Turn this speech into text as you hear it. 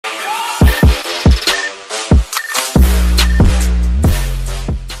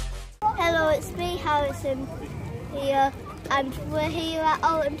Alton here, and we're here at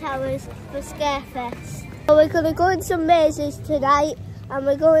Alton Towers for Scarefest. So we're going to go in some mazes tonight, and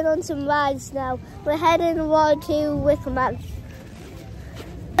we're going on some rides now. We're heading to Wicker Man.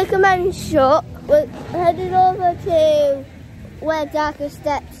 Wicker Man's shut. We're heading over to where Darker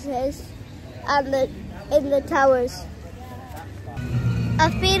Steps is, and in the towers.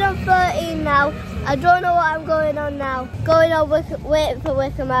 I've been on 13 now. I don't know what I'm going on now. Going on waiting for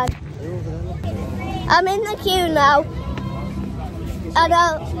Wicker Man. I'm in the queue now, and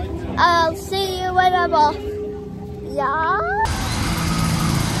I'll see you when I'm off. Yeah.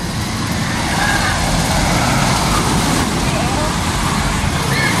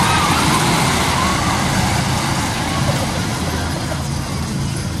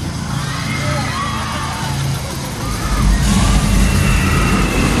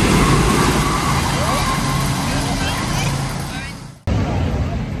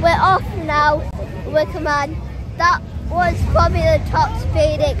 We're off now, Wicker Man. That was probably the top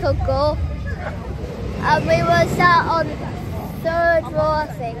speed it could go. And we were sat on 3rd row, I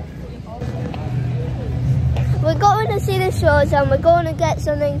think. We're going to see the shows and we're going to get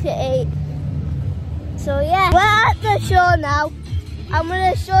something to eat. So yeah, we're at the show now. I'm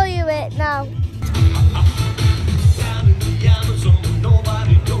going to show you it now.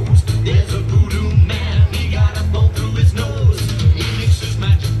 There's a voodoo man, he got a bone through his nose.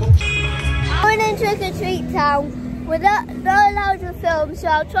 Going in Trick or Treat Town. We're not allowed to film, so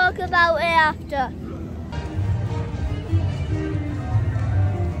I'll talk about it after.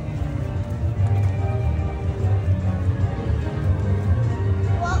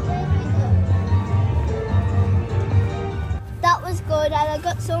 What way we go? That was good, and I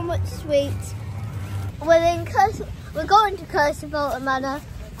got so much sweets. We're going to Alton Manor,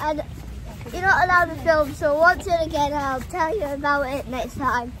 and you're not allowed to film, so once and again I'll tell you about it next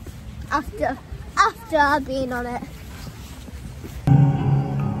time. After I've been on it.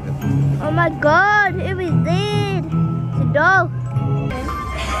 Oh my god, it was dead. It's a dog.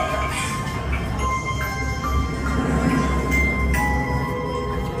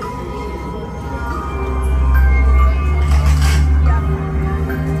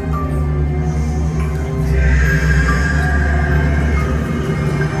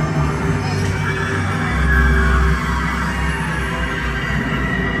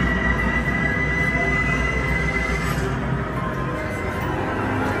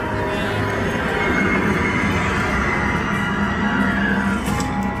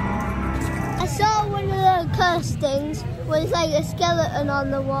 Things was like a skeleton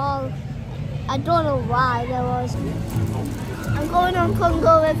on the wall. I don't know why there was. I'm going on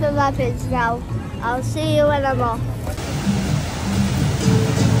Congo River Rapids now. I'll see you when I'm off.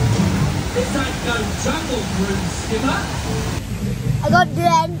 This ain't no jungle cruise, skipper. I got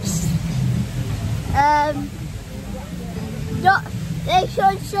drenched. They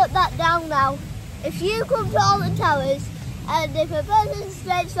should shut that down now. If you come to Alton Towers and if a person's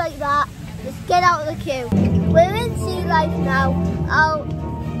drenched like that, just get out of the queue. We're in sea life now.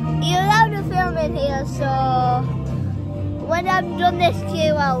 You're allowed to film in here, so when I'm done this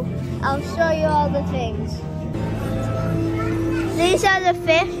queue, I'll show you all the things. These are the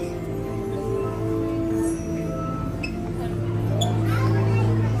fish.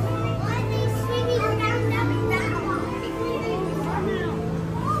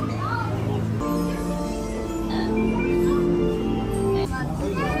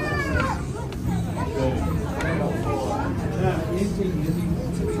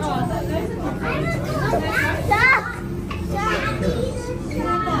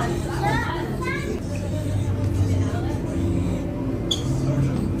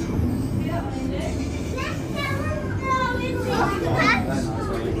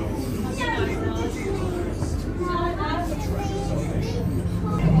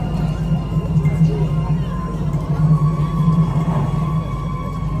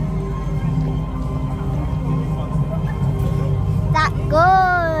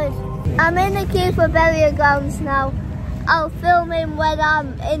 I'm in the queue for burial grounds now. I'll film him when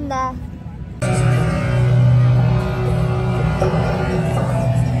I'm in there.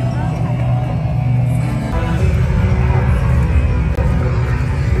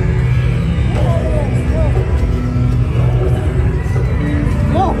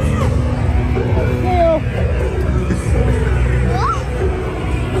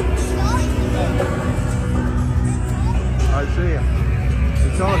 I see him.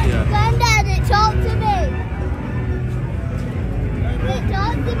 It's on you. Granddad, talk to me.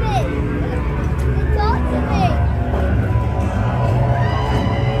 Talk to me.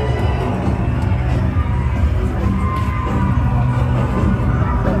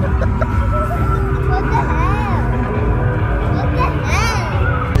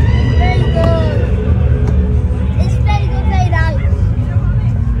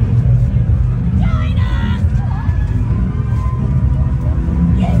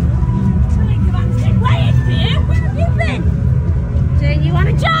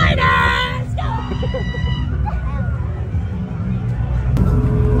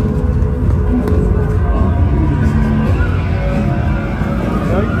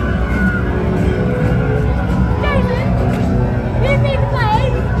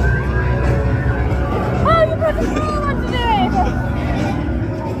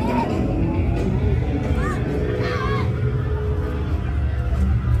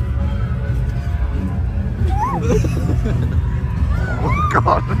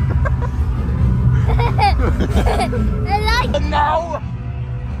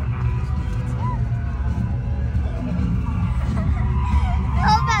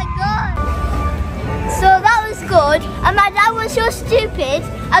 stupid.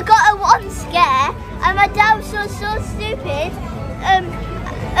 I got a one scare, and my dad was so stupid.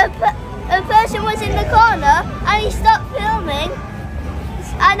 A person was in the corner, and he stopped filming,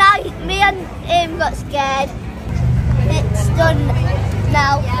 and me and him got scared. It's done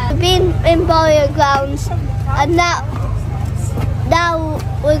now. We've been in burial grounds, and now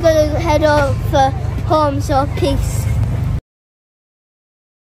we're gonna head over for home, so peace.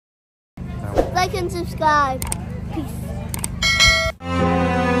 Like and subscribe. Peace.